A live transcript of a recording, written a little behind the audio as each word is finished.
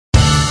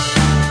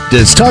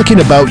Does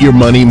talking about your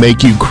money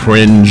make you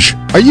cringe?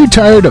 Are you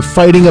tired of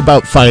fighting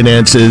about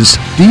finances?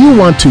 Do you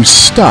want to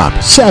stop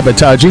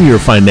sabotaging your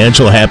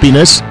financial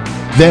happiness?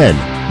 Then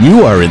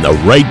you are in the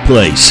right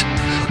place.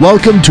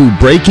 Welcome to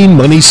Breaking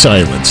Money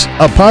Silence,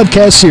 a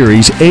podcast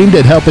series aimed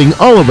at helping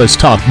all of us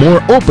talk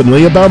more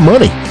openly about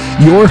money.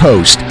 Your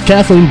host,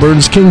 Kathleen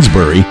Burns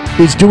Kingsbury,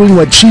 is doing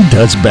what she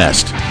does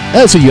best.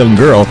 As a young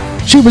girl,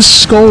 she was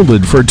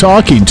scolded for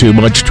talking too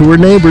much to her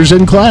neighbors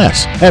in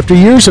class. After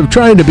years of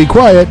trying to be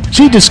quiet,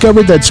 she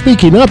discovered that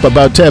speaking up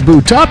about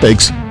taboo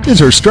topics is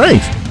her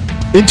strength.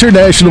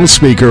 International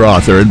speaker,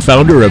 author, and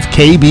founder of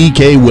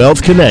KBK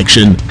Wealth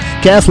Connection,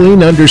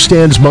 Kathleen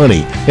understands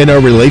money and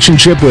our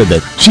relationship with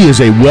it. She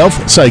is a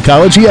wealth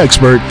psychology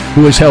expert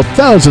who has helped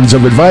thousands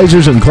of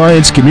advisors and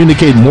clients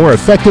communicate more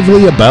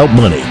effectively about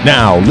money.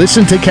 Now,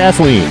 listen to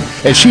Kathleen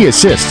as she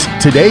assists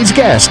today's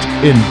guest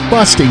in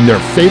busting their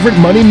favorite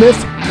money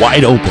myth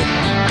wide open.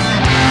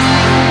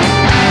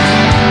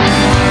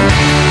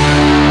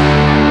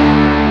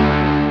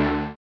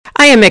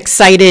 I am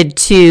excited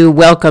to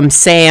welcome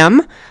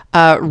Sam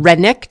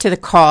Rednick to the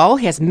call.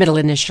 His middle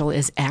initial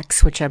is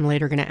X, which I'm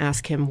later going to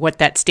ask him what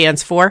that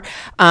stands for.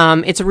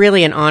 It's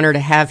really an honor to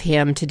have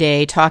him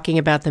today talking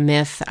about the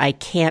myth, I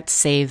can't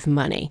save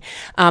money.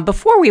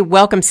 Before we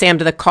welcome Sam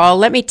to the call,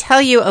 let me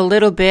tell you a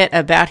little bit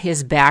about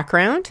his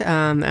background.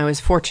 I was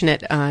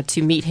fortunate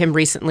to meet him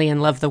recently and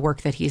love the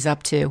work that he's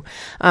up to.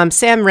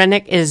 Sam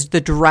Rednick is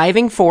the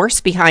driving force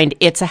behind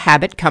It's a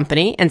Habit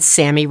Company and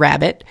Sammy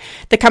Rabbit.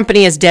 The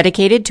company is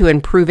dedicated to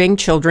improving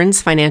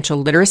children's financial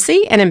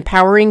literacy and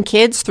empowering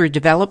kids through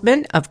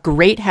development of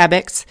great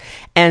habits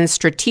and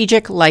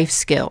strategic life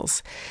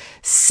skills.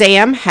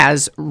 Sam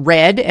has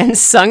read and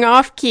sung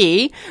off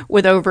key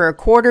with over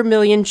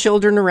 250,000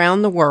 children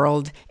around the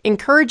world,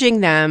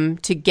 encouraging them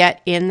to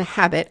get in the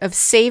habit of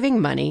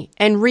saving money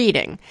and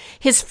reading.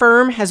 His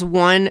firm has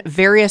won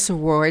various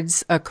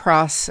awards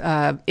across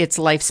its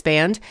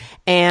lifespan,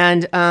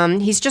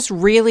 and he's just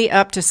really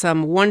up to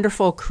some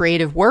wonderful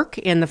creative work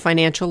in the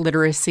financial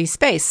literacy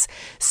space.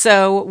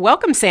 So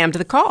welcome, Sam, to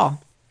the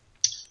call.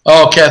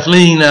 Oh,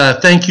 Kathleen,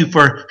 thank you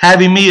for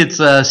having me.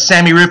 It's a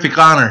Sammy-rific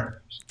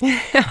honor.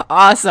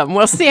 Awesome.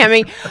 Well,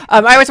 Sammy,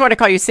 I always want to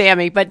call you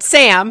Sammy, but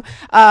Sam,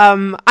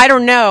 I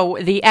don't know,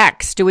 the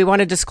X, do we want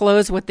to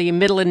disclose what the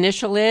middle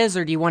initial is,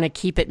 or do you want to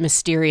keep it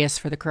mysterious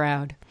for the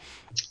crowd?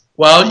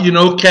 Well, you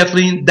know,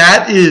 Kathleen,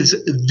 that is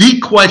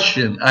the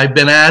question I've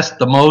been asked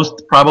the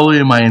most probably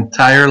in my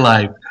entire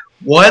life.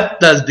 What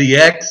does the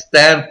X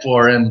stand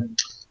for? And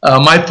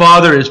my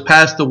father has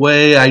passed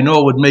away. I know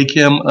it would make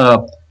him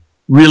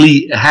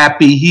really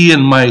happy. He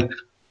and my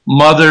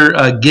mother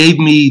gave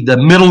me the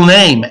middle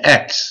name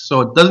X,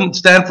 so it doesn't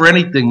stand for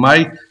anything.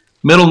 My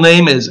middle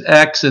name is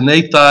X, and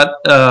they thought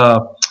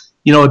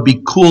it'd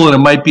be cool and it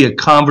might be a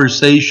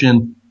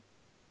conversation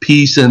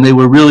piece, and they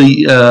were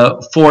really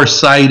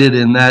foresighted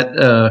in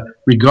that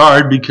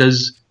regard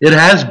because it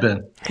has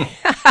been.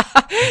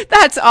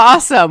 That's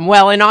awesome.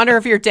 Well, in honor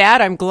of your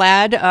dad, I'm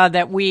glad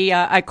that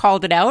I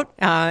called it out,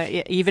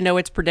 even though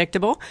it's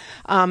predictable.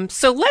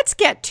 So let's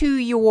get to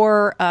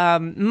your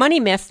money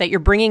myth that you're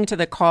bringing to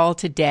the call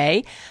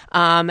today.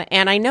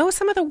 And I know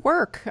some of the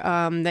work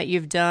that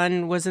you've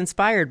done was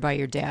inspired by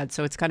your dad,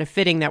 so it's kind of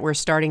fitting that we're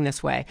starting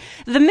this way.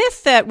 The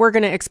myth that we're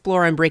going to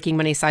explore on Breaking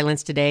Money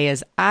Silence today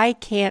is I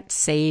can't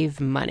save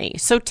money.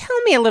 So tell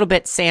me a little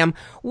bit, Sam,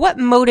 what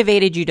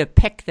motivated you to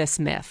pick this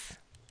myth?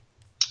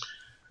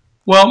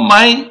 Well,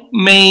 my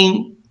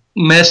main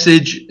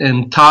message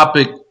and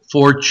topic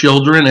for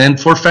children and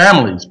for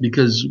families,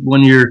 because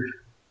when you're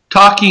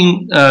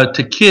talking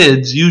to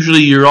kids,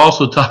 usually you're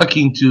also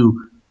talking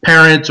to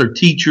parents or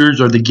teachers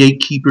or the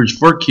gatekeepers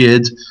for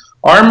kids.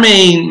 Our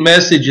main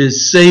message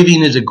is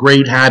saving is a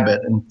great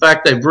habit. In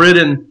fact, I've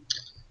written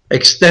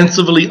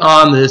extensively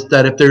on this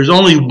that if there's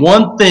only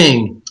one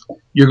thing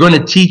you're going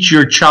to teach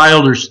your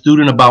child or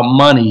student about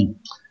money,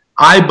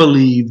 I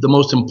believe the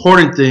most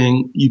important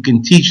thing you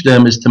can teach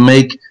them is to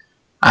make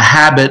a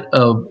habit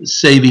of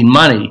saving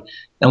money.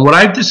 And what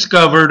I've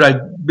discovered,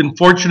 I've been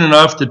fortunate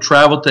enough to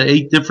travel to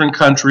 8 different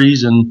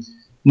countries and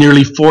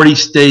nearly 40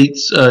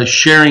 states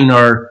sharing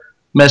our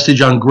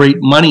message on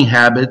great money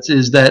habits,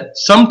 is that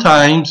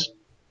sometimes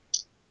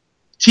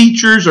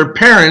teachers or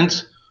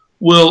parents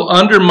will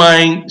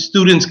undermine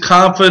students'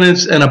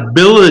 confidence and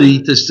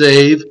ability to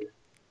save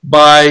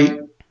by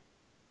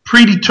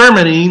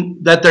predetermining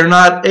that they're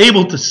not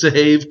able to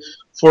save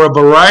for a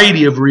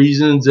variety of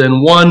reasons,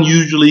 and one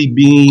usually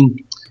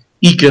being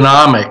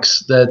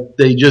economics, that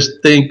they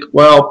just think,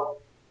 well,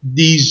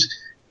 these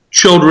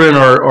children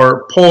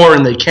are poor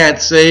and they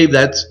can't save.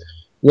 That's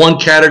one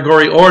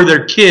category. Or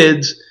their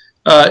kids,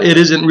 it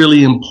isn't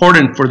really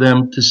important for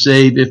them to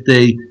save if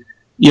they,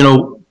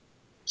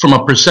 from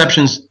a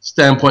perception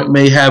standpoint,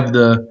 may have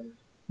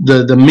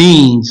the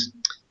means.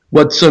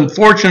 What's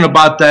unfortunate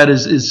about that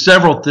is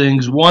several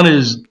things. One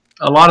is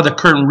a lot of the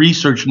current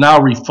research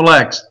now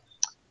reflects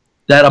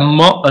that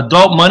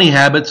adult money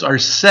habits are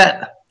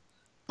set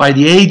by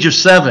the age of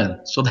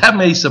 7. So that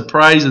may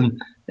surprise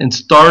and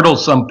startle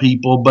some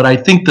people, but I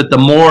think that the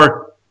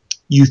more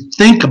you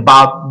think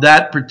about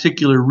that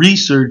particular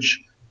research,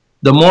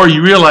 the more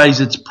you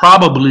realize it's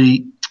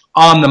probably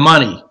on the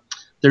money.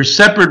 There's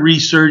separate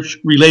research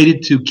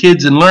related to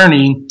kids and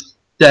learning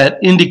that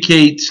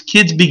indicates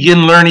kids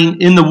begin learning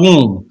in the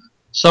womb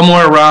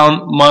somewhere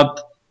around month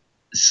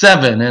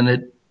 7, and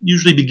it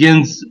usually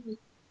begins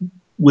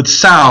with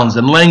sounds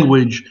and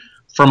language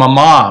from a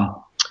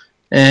mom.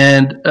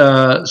 And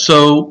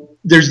so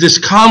there's this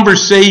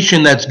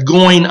conversation that's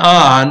going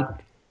on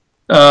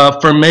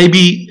for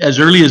maybe as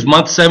early as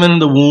month 7 in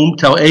the womb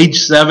till age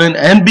 7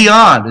 and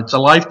beyond. It's a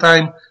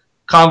lifetime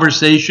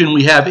conversation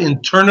we have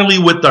internally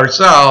with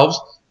ourselves,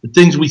 the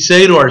things we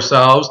say to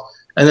ourselves,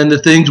 and then the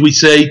things we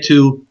say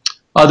to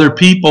other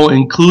people,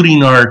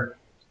 including our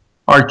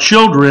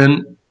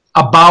children,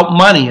 about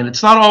money. And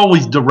it's not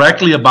always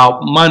directly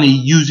about money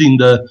using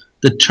the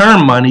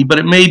term money, but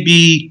it may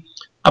be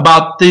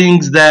about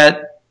things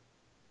that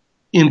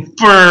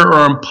infer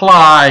or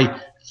imply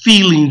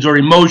feelings or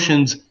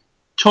emotions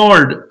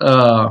toward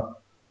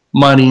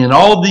money. And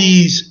all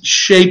these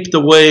shape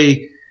the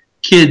way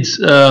kids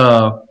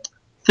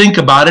think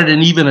about it,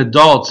 and even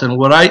adults. And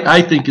what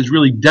I think is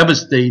really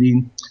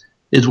devastating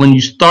is when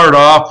you start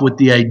off with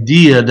the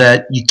idea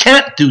that you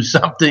can't do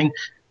something,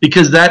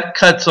 because that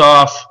cuts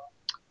off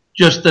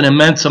just an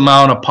immense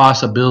amount of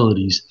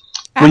possibilities.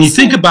 Absolutely. When you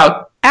think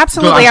about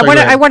Absolutely.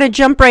 I want to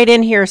jump right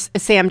in here,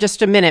 Sam,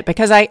 just a minute,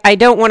 because I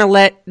don't want to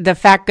let the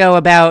fact go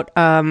about,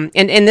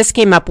 and this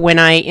came up when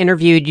I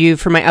interviewed you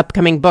for my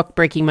upcoming book,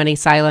 Breaking Money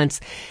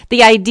Silence,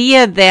 the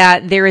idea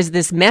that there is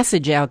this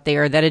message out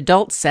there that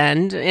adults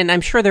send, and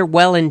I'm sure they're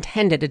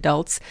well-intended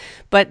adults,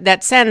 but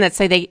that send that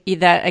say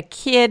that a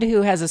kid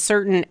who has a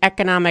certain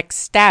economic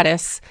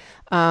status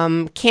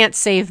can't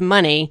save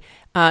money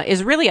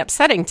is really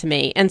upsetting to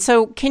me. And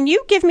so can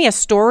you give me a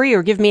story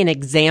or give me an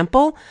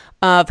example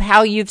of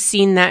how you've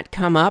seen that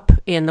come up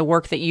in the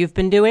work that you've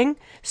been doing?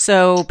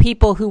 So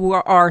people who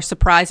are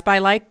surprised by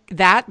like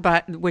that,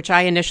 but which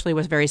I initially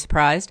was very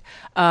surprised,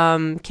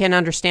 can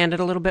understand it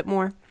a little bit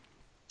more.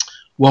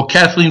 Well,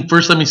 Kathleen,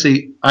 first let me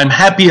say I'm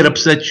happy it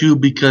upset you,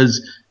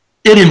 because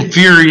it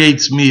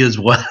infuriates me as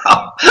well.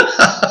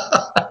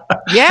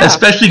 Yeah.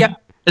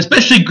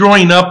 Especially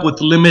growing up with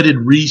limited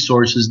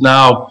resources.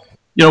 Now,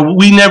 you know,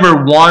 we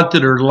never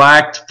wanted or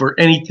lacked for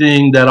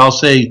anything that I'll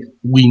say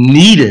we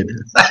needed.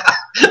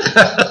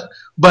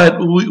 But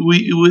we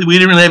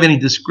didn't really have any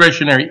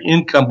discretionary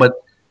income. But,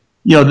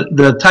 you know,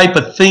 the type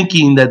of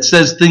thinking that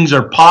says things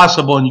are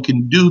possible and you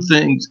can do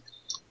things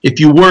if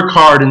you work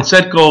hard and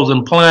set goals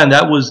and plan,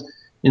 that was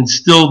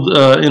instilled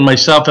in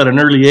myself at an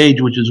early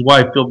age, which is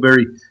why I feel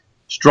very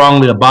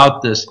strongly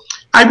about this.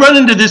 I run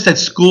into this at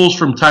schools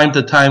from time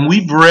to time.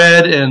 We've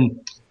read and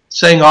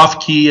sang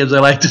off key, as I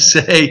like to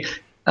say,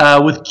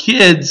 with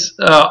kids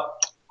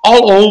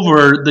all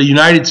over the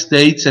United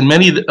States, and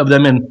many of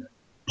them in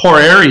poor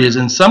areas.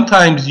 And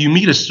sometimes you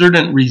meet a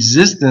certain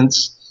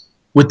resistance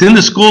within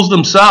the schools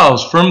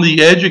themselves from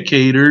the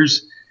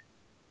educators,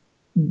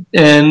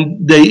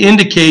 and they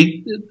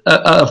indicate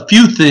a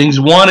few things.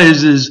 One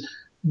is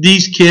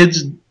these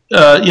kids,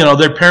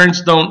 their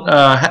parents don't,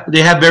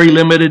 they have very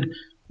limited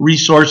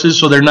resources,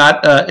 so they're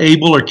not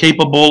able or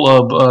capable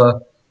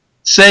of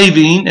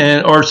saving,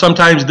 or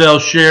sometimes they'll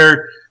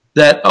share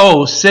that,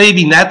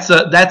 saving, that's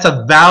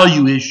a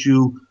value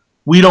issue.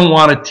 We don't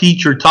want to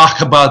teach or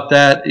talk about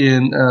that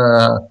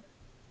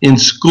in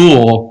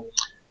school.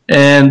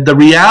 And the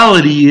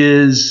reality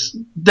is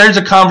there's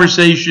a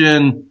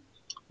conversation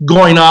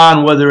going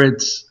on, whether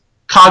it's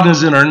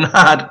cognizant or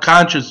not,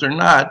 conscious or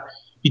not,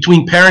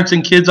 between parents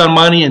and kids on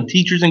money and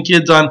teachers and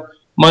kids on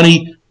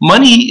money.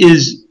 Money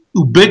is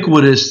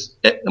ubiquitous.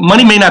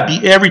 Money may not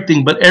be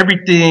everything, but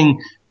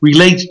everything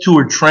relates to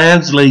or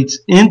translates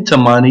into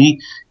money,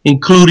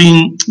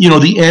 including,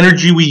 the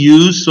energy we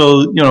use.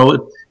 So,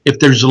 if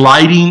there's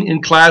lighting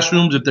in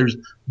classrooms, if there's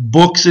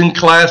books in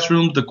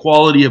classrooms, the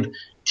quality of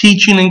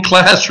teaching in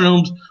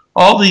classrooms,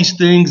 all these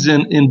things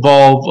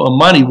involve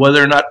money,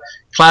 whether or not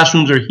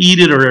classrooms are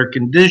heated or air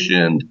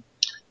conditioned,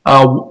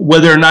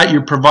 whether or not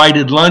you're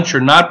provided lunch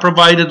or not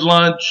provided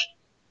lunch.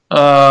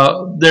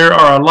 There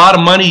are a lot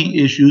of money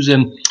issues,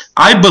 and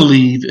I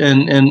believe,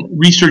 and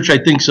research I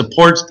think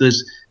supports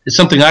this, is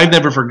something I've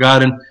never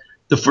forgotten.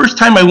 The first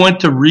time I went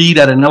to read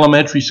at an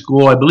elementary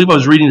school, I believe I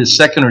was reading to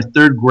second or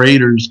third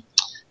graders,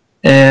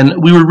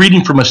 and we were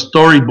reading from a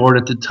storyboard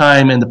at the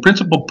time, and the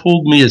principal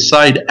pulled me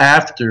aside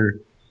after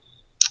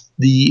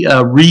the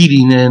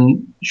reading,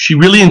 and she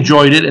really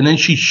enjoyed it, and then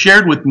she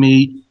shared with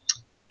me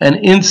an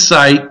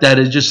insight that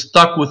has just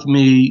stuck with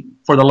me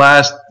for the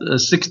last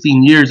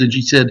 16 years, and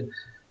she said,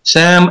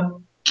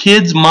 "Sam,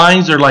 kids'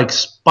 minds are like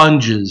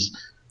sponges.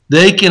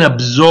 They can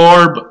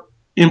absorb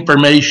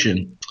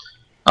information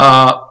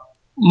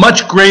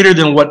much greater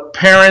than what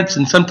parents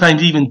and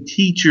sometimes even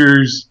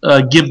teachers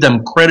give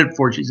them credit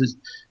for." She says,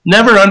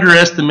 "Never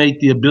underestimate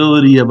the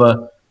ability of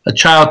a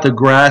child to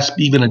grasp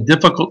even a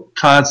difficult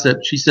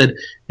concept." She said,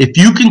 "If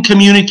you can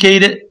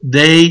communicate it,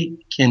 they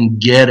can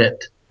get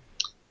it."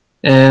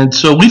 And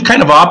so we've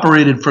kind of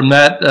operated from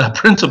that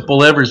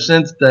principle ever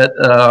since, that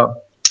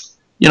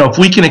if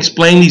we can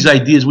explain these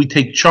ideas, we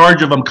take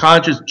charge of them,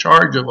 conscious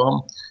charge of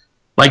them,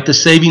 like the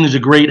saving is a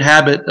great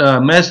habit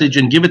message,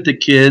 and give it to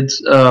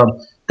kids.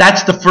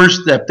 That's the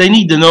first step. They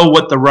need to know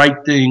what the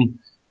right thing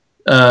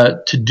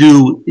to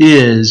do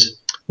is,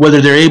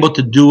 whether they're able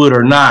to do it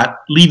or not.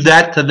 Leave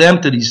that to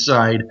them to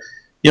decide.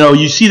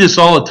 You see this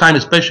all the time,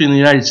 especially in the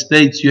United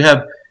States. You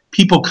have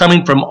people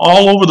coming from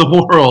all over the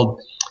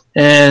world,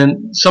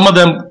 and some of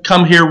them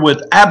come here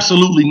with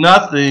absolutely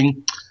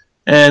nothing,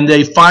 and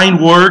they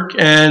find work,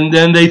 and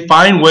then they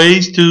find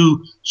ways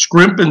to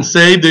scrimp and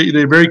save.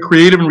 They're very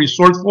creative and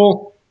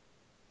resourceful,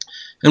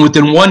 and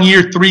within 1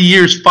 year, 3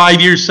 years,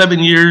 5 years, 7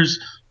 years,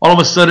 all of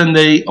a sudden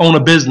they own a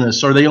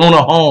business or they own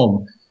a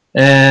home,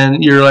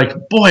 and you're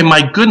like, boy,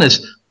 my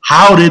goodness,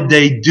 how did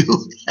they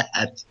do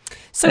that?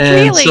 So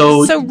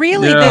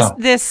really, yeah.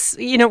 this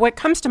what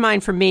comes to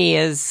mind for me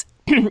is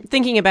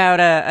thinking about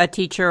a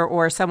teacher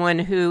or someone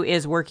who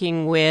is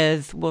working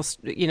with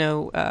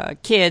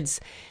kids.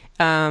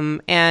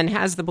 And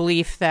has the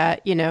belief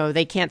that,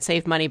 they can't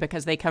save money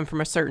because they come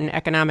from a certain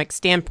economic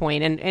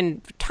standpoint.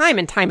 And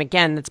time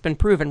again, it's been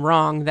proven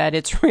wrong, that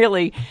it's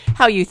really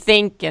how you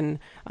think. And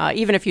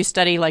even if you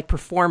study like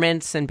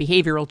performance and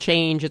behavioral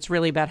change, it's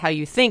really about how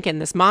you think. And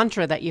this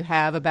mantra that you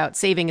have about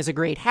saving is a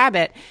great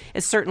habit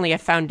is certainly a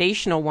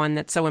foundational one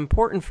that's so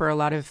important for a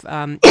lot of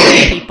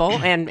people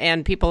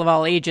and people of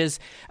all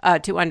ages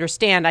to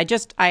understand.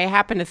 I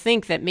happen to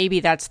think that maybe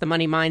that's the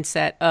money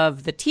mindset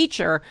of the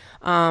teacher,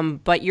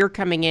 but you're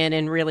coming in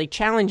and really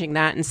challenging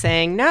that and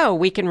saying, no,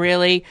 we can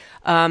really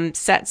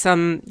set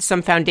some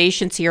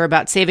foundations here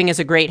about saving as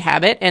a great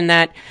habit. And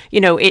that,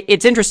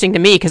 it's interesting to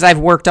me because I've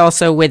worked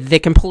also with the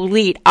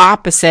complete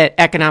opposite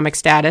economic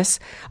status,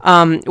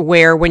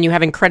 where when you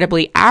have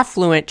incredibly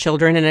affluent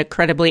children in an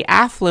incredibly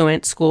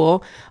affluent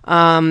school,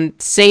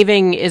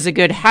 saving is a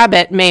good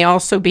habit may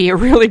also be a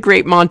really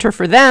great mantra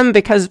for them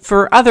because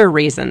for other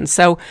reasons.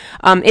 So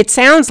it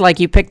sounds like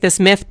you picked this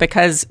myth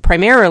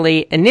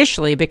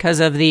initially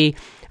because of the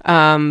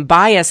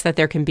bias that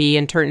there can be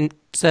in terms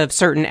of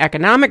certain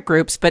economic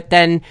groups, but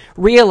then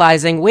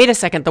realizing, wait a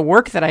second, the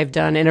work that I've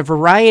done in a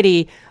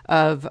variety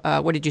of,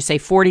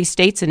 40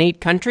 states and 8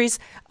 countries,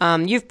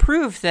 you've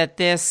proved that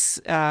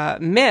this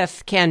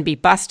myth can be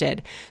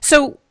busted.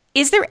 So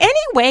is there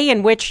any way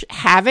in which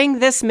having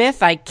this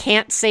myth, I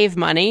can't save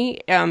money,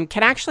 can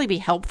actually be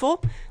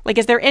helpful? Like,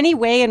 is there any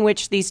way in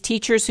which these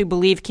teachers who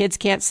believe kids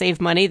can't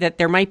save money, that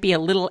there might be a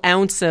little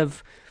ounce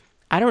of,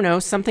 I don't know,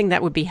 something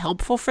that would be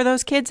helpful for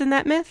those kids in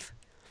that myth?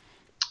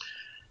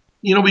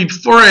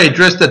 Before I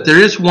address that,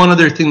 there is one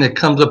other thing that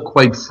comes up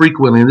quite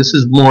frequently, and this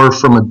is more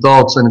from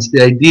adults, and it's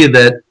the idea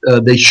that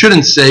they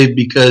shouldn't save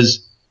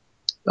because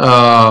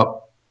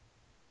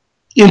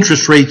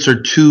interest rates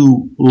are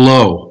too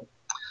low.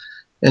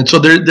 And so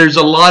there's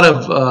a lot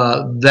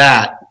of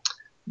that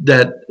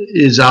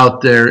is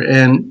out there,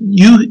 and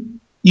you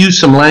use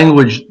some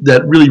language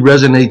that really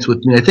resonates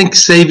with me. I think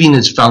saving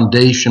is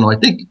foundational. I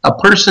think a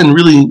person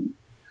really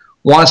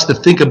wants to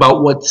think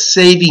about what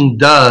saving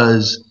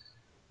does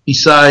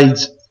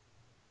besides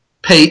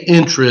pay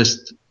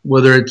interest,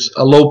 whether it's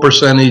a low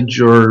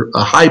percentage or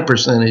a high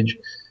percentage.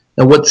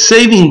 And what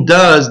saving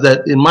does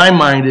that in my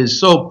mind is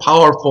so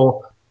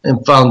powerful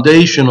and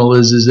foundational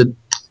is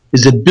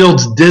it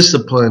builds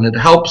discipline. It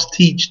helps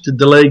teach to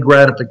delay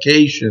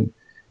gratification.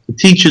 It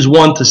teaches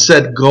one to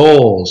set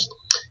goals.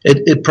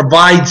 It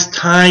provides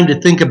time to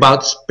think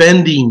about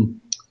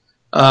spending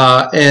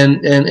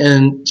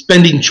and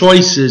spending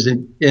choices,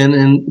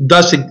 and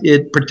thus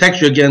it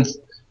protects you against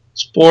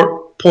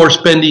poor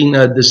spending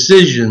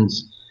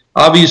decisions.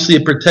 Obviously,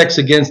 it protects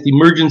against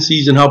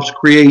emergencies and helps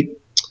create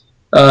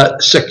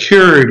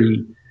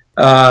security.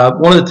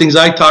 One of the things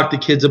I talk to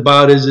kids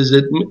about is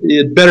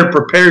it better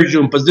prepares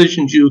you and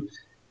positions you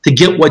to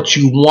get what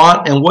you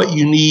want and what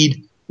you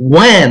need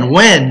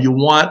when you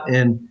want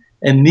and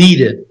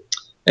need it.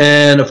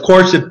 And of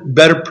course, it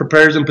better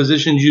prepares and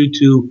positions you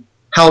to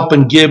help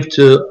and give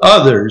to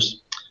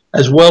others,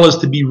 as well as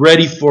to be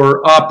ready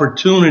for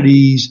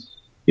opportunities.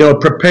 It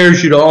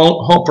prepares you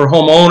for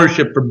home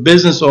ownership, for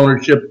business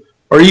ownership,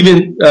 or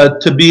even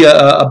to be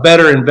a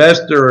better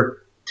investor, or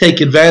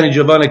take advantage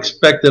of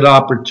unexpected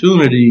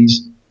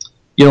opportunities.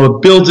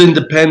 It builds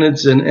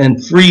independence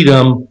and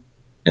freedom,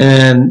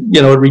 and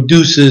it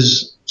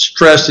reduces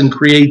stress and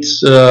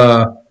creates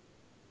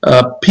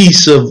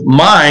peace of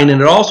mind, and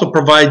it also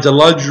provides a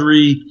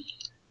luxury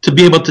to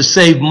be able to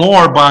save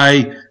more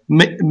by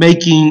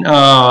making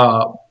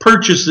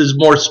purchases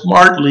more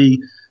smartly,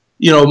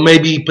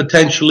 maybe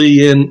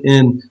potentially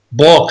in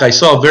bulk. I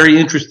saw a very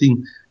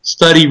interesting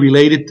study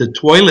related to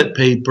toilet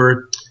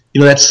paper.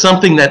 That's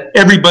something that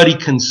everybody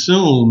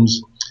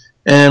consumes,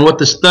 and what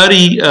the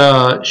study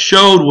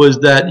showed was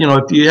that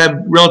if you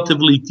have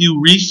relatively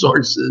few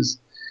resources,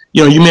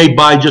 you may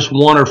buy just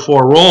 1 or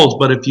 4 rolls,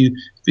 but if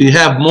you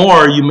have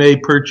more, you may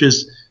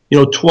purchase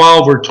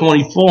 12 or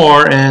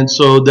 24, and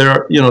so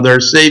there are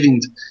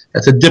savings.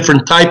 That's a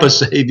different type of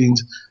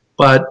savings,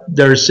 but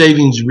there are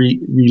savings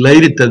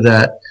related to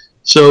that.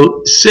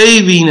 So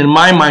saving, in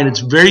my mind,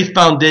 it's very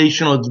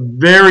foundational. It's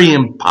very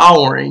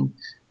empowering,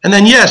 And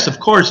then, yes, of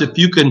course, if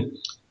you can,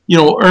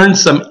 earn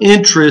some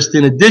interest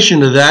in addition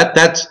to that,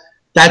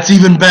 that's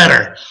even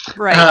better.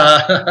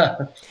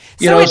 Right.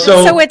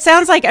 So it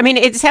sounds like,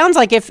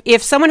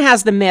 if someone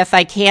has the myth,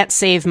 I can't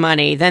save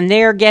money, then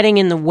they're getting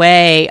in the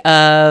way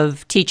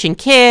of teaching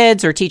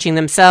kids or teaching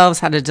themselves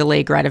how to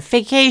delay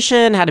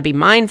gratification, how to be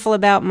mindful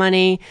about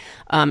money.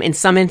 In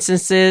some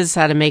instances,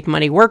 how to make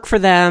money work for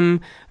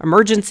them,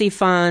 emergency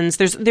funds.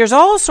 There's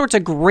all sorts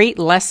of great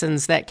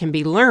lessons that can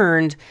be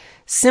learned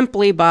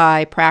simply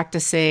by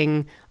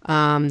practicing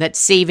that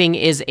saving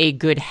is a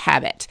good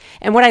habit.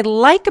 And what I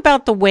like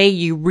about the way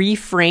you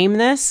reframe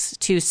this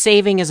to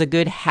saving is a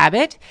good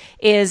habit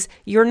is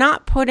you're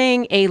not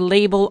putting a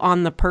label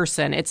on the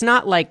person. It's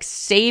not like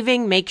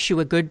saving makes you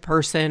a good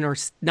person or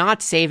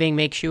not saving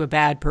makes you a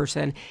bad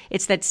person.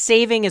 It's that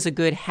saving is a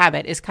good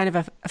habit is kind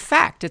of a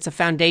fact. It's a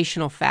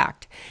foundational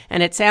fact.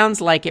 And it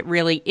sounds like it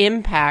really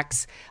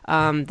impacts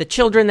the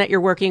children that you're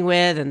working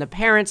with and the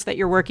parents that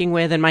you're working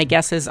with. And my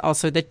guess is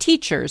also the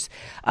teachers.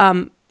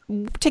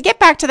 To get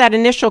back to that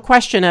initial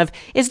question of,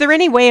 is there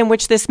any way in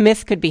which this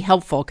myth could be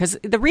helpful? Because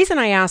the reason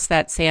I ask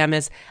that, Sam,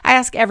 is I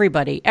ask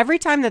everybody, every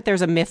time that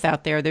there's a myth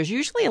out there, there's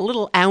usually a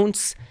little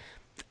ounce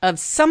of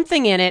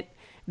something in it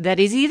that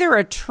is either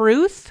a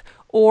truth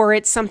or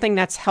it's something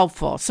that's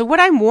helpful. So what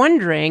I'm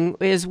wondering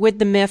is, with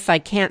the myth, I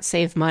can't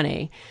save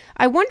money,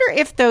 I wonder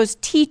if those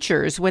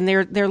teachers, when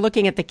they're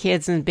looking at the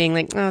kids and being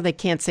like, oh, they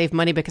can't save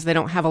money because they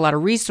don't have a lot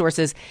of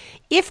resources,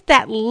 if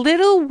that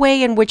little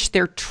way in which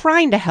they're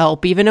trying to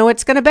help, even though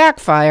it's going to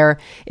backfire,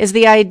 is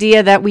the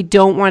idea that we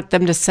don't want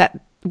to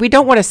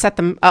set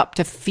them up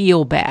to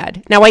feel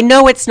bad. Now, I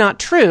know it's not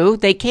true.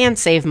 They can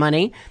save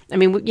money. I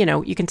mean,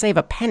 you can save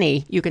a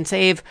penny. You can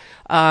save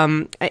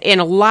in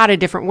a lot of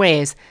different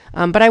ways.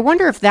 But I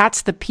wonder if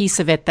that's the piece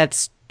of it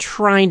that's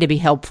trying to be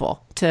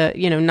helpful to,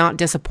 not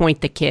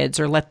disappoint the kids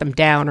or let them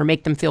down or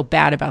make them feel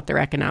bad about their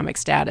economic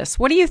status.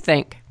 What do you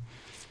think?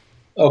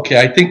 Okay,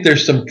 I think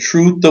there's some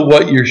truth to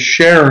what you're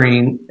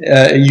sharing.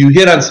 You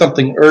hit on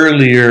something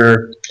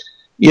earlier.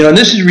 And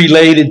this is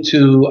related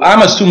to,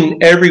 I'm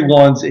assuming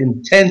everyone's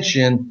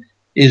intention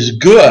is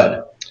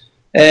good.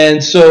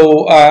 And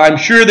so I'm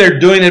sure they're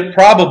doing it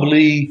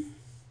probably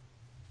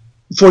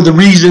for the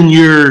reason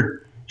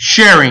you're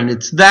sharing.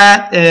 It's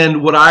that,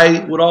 and what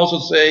I would also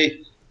say,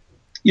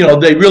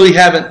 they really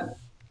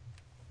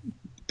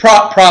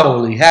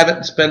probably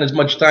haven't spent as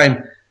much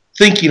time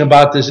thinking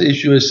about this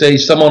issue as, say,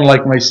 someone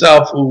like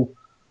myself who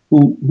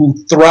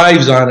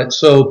thrives on it.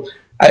 So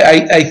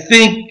I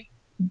think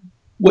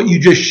what you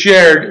just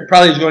shared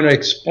probably is going to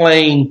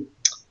explain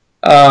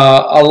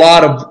a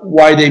lot of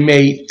why they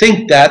may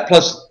think that.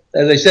 Plus,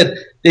 as I said,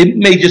 they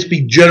may just be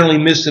generally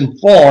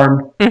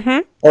misinformed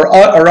or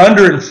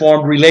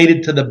underinformed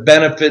related to the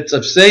benefits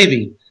of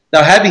saving.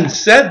 Now, having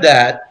said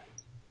that,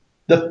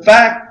 the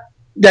fact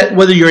that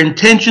whether your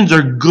intentions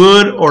are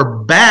good or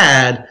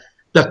bad,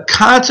 the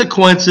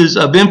consequences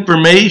of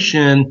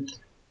information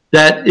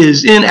that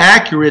is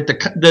inaccurate,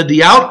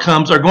 the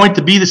outcomes are going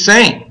to be the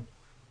same.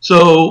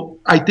 So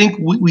I think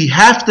we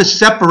have to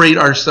separate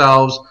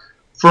ourselves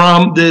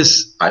from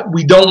this,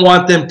 we don't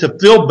want them to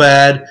feel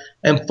bad,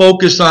 and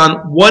focus on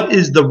what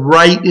is the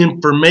right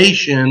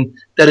information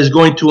that is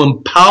going to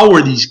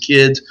empower these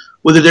kids.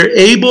 Whether they're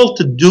able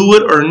to do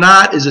it or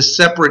not is a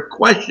separate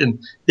question.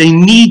 They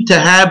need to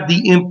have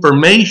the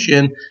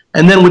information,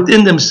 and then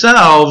within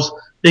themselves,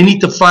 they need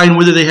to find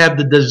whether they have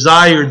the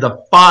desire,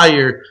 the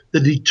fire,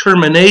 the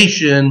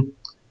determination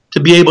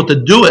to be able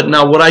to do it.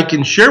 Now, what I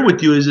can share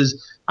with you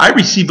is I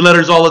receive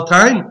letters all the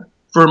time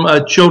from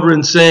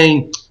children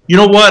saying, you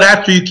know what,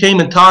 after you came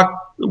and talked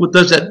with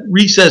us at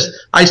recess,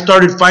 I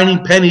started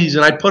finding pennies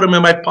and I put them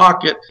in my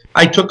pocket.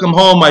 I took them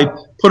home. I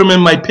put them in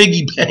my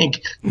piggy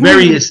bank,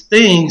 various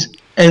things.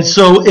 And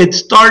so it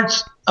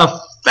starts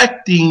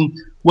affecting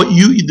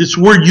this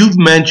word you've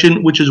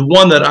mentioned, which is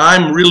one that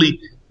I'm really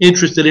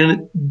interested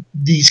in,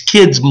 these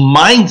kids'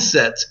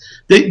 mindsets.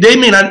 They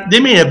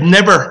may have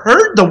never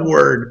heard the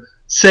word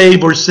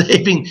save or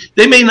saving.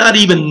 They may not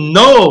even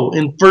know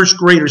in first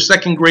grade or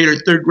second grade or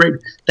third grade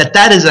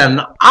that is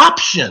an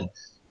option.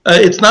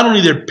 It's not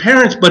only their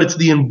parents, but it's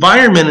the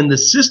environment and the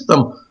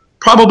system.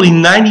 Probably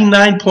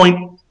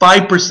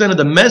 99.5% of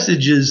the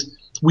messages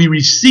we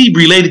receive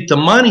related to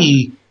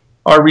money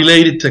are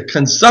related to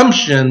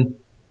consumption,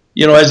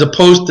 as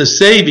opposed to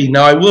saving.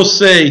 Now, I will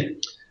say,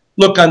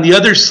 look, on the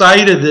other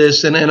side of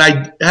this, and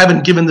I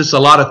haven't given this a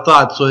lot of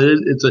thought, so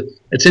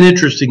it's an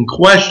interesting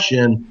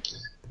question.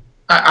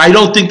 I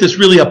don't think this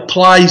really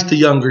applies to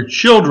younger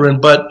children,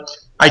 but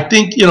I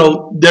think,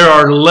 there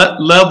are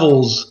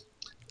levels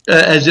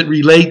as it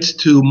relates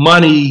to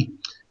money,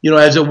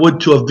 as it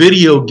would to a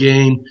video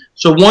game.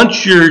 So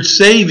once you're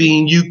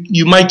saving,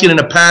 you might get in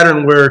a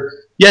pattern where,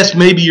 yes,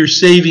 maybe you're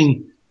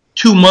saving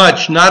too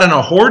much, not in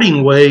a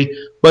hoarding way,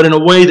 but in a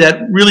way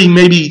that really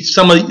maybe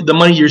some of the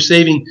money you're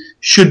saving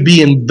should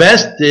be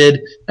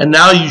invested. And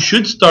now you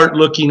should start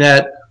looking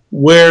at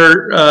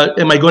where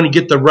am I going to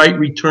get the right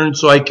return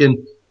so I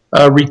can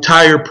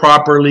retire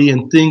properly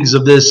and things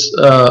of this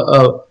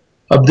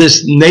of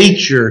this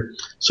nature.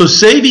 So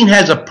saving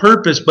has a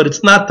purpose, but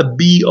it's not the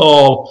be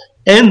all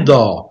end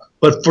all.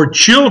 But for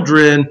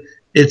children,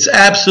 it's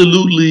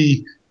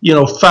absolutely,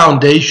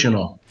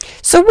 foundational.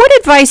 So what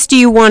advice do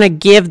you want to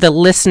give the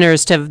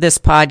listeners to this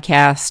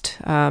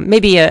podcast?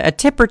 Maybe a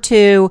tip or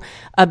two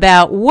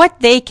about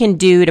what they can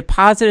do to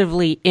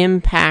positively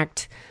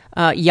impact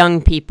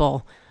young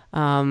people.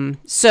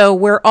 So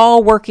we're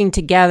all working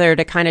together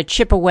to kind of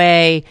chip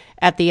away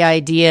at the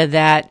idea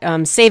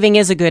that saving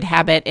is a good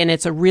habit, and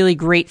it's a really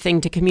great thing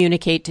to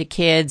communicate to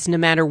kids no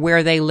matter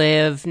where they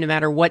live, no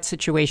matter what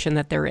situation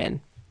that they're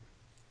in.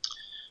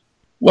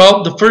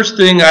 Well, the first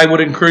thing I would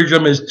encourage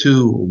them is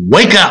to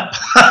wake up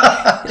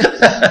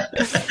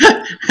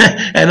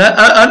and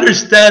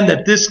understand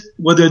that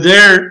whether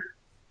they're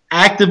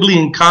actively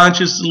and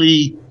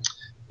consciously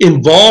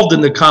involved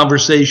in the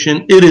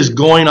conversation, it is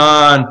going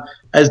on.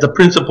 As the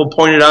principal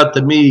pointed out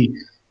to me,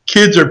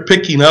 kids are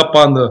picking up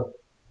on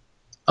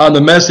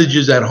the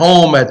messages at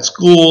home, at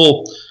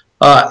school,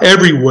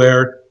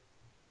 everywhere.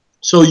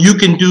 So you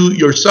can do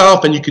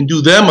yourself and you can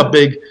do them a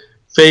big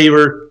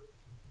favor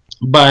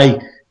by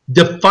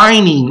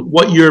defining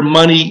what your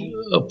money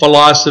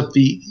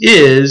philosophy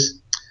is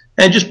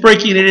and just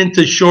breaking it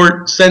into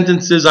short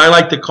sentences. I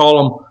like to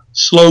call them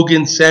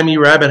slogans. Sammy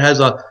Rabbit has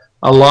a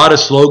lot of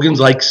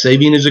slogans like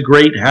saving is a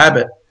great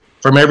habit.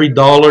 From every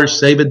dollar,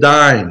 save a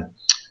dime.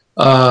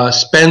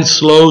 Spend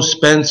slow,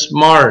 spend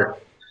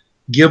smart.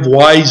 Give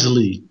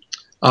wisely.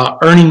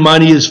 Earning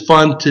money is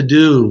fun to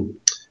do.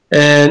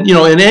 And,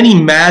 in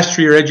any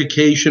mastery or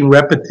education,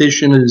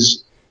 repetition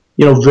is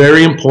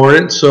very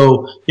important.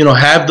 So,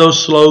 have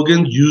those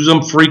slogans, use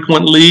them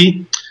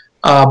frequently,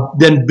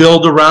 then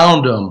build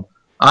around them.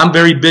 I'm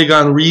very big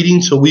on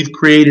reading, so we've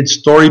created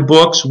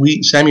storybooks.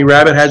 Sammy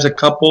Rabbit has a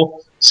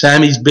couple,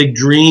 Sammy's Big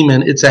Dream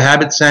and It's a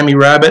Habit, Sammy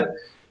Rabbit.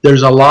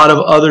 There's a lot of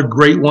other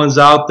great ones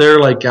out there,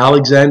 like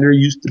Alexander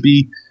used to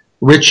be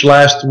rich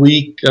last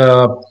week.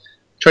 Trying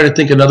to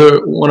think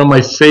another one of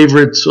my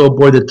favorites. Oh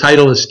boy, the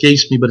title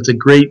escapes me, but it's a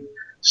great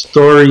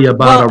story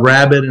about a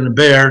rabbit and a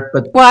bear.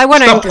 But I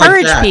want to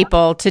encourage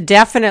people to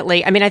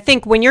definitely, I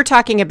think when you're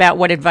talking about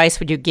what advice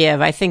would you give,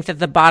 I think that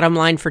the bottom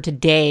line for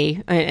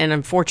today, and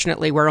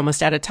unfortunately we're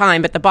almost out of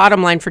time, but the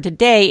bottom line for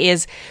today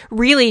is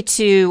really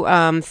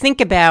to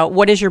think about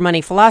what is your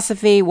money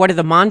philosophy, what are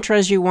the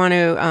mantras you want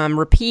to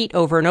repeat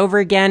over and over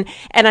again.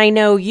 And I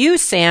know you,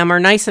 Sam, are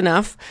nice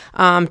enough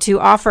to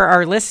offer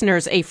our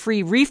listeners a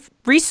free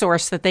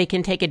resource that they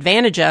can take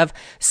advantage of.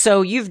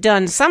 So you've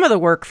done some of the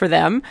work for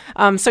them.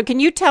 So can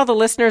you tell the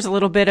listeners a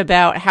little bit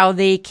about how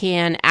they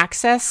can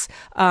access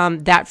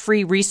that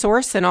free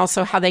resource and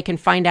also how they can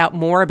find out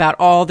more about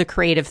all the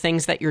creative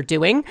things that you're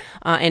doing?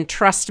 And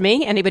trust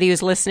me, anybody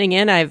who's listening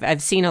in,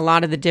 I've seen a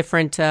lot of the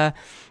different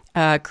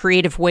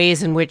creative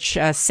ways in which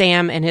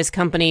Sam and his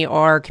company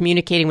are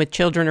communicating with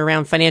children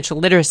around financial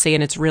literacy,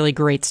 and it's really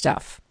great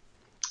stuff.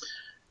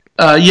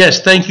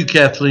 Yes, thank you,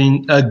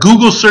 Kathleen.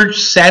 Google search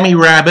Sammy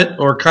Rabbit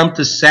or come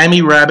to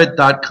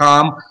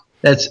SammyRabbit.com.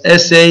 That's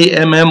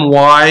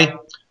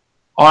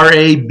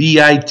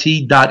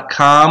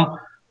SammyRabbit.com.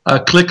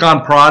 Click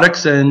on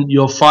products and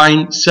you'll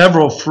find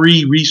several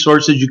free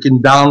resources you can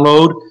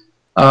download.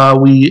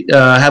 We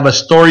have a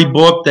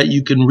storybook that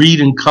you can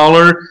read in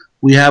color.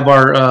 We have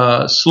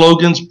our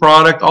slogans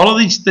product. All of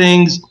these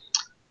things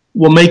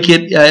will make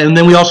it, and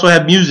then we also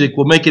have music,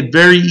 will make it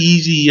very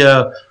easy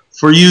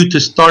for you to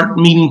start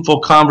meaningful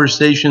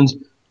conversations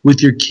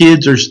with your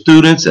kids or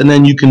students, and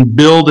then you can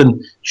build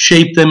and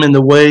shape them in the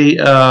way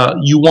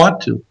you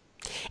want to.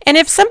 And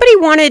if somebody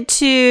wanted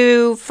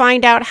to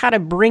find out how to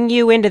bring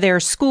you into their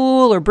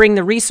school or bring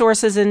the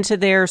resources into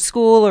their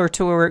school or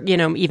to,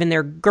 even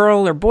their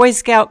Girl or Boy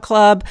Scout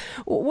club,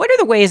 what are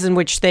the ways in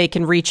which they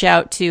can reach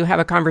out to have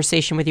a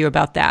conversation with you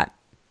about that?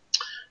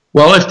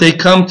 Well, if they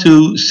come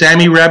to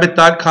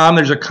SammyRabbit.com,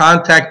 there's a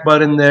contact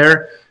button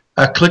there.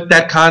 Click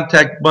that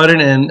contact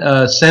button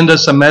and send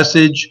us a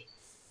message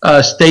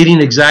stating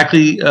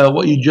exactly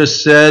what you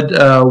just said.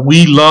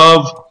 We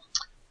love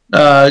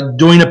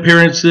doing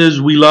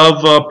appearances. We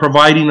love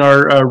providing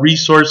our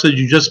resources.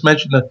 You just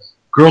mentioned the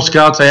Girl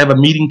Scouts. I have a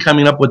meeting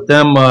coming up with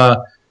them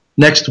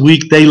next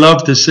week. They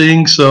love to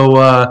sing,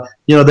 so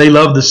they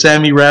love the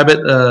Sammy Rabbit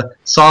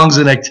songs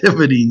and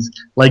activities,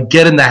 like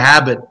Get in the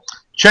Habit.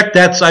 Check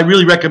that. So I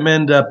really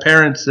recommend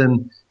parents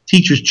and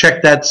teachers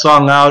check that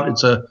song out.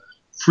 It's a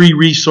free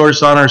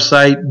resource on our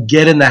site.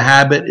 Get in the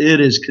Habit.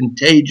 It is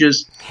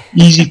contagious,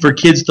 easy for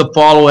kids to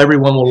follow.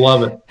 Everyone will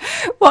love it.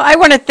 Well, I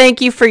want to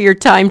thank you for your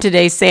time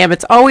today, Sam.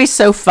 It's always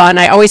so fun.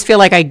 I always feel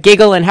like I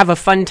giggle and have a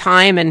fun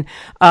time. And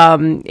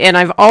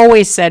I've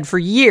always said for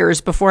years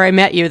before I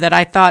met you that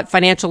I thought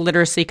financial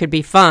literacy could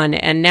be fun.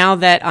 And now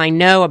that I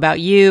know about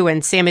you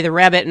and Sammy the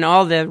Rabbit and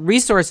all the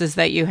resources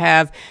that you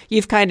have,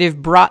 you've kind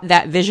of brought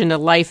that vision to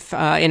life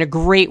in a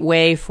great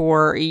way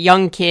for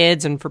young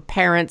kids and for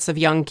parents of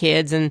young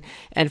kids and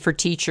for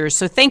teachers.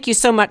 So thank you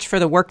so much for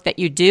the work that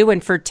you do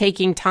and for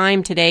taking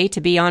time today to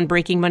be on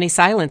Breaking Money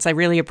Silence. I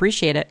really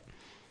appreciate it.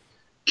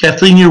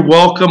 Kathleen, you're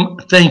welcome.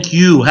 Thank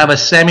you. Have a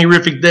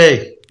Sammy-rific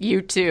day.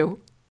 You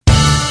too.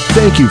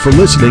 Thank you for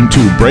listening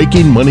to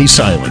Breaking Money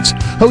Silence,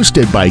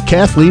 hosted by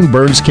Kathleen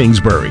Burns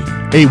Kingsbury,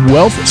 a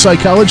wealth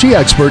psychology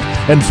expert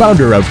and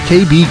founder of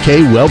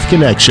KBK Wealth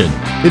Connection.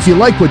 If you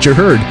like what you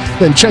heard,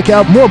 then check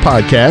out more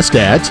podcasts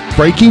at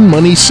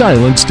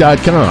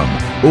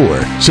BreakingMoneySilence.com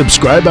or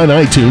subscribe on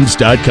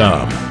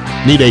iTunes.com.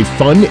 Need a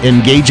fun,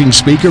 engaging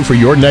speaker for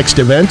your next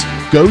event?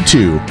 Go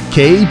to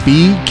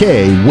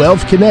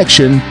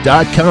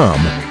KBKWealthConnection.com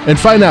and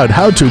find out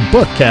how to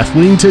book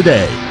Kathleen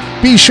today.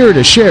 Be sure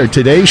to share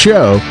today's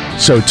show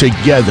so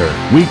together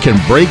we can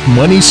break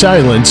money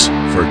silence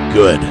for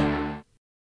good.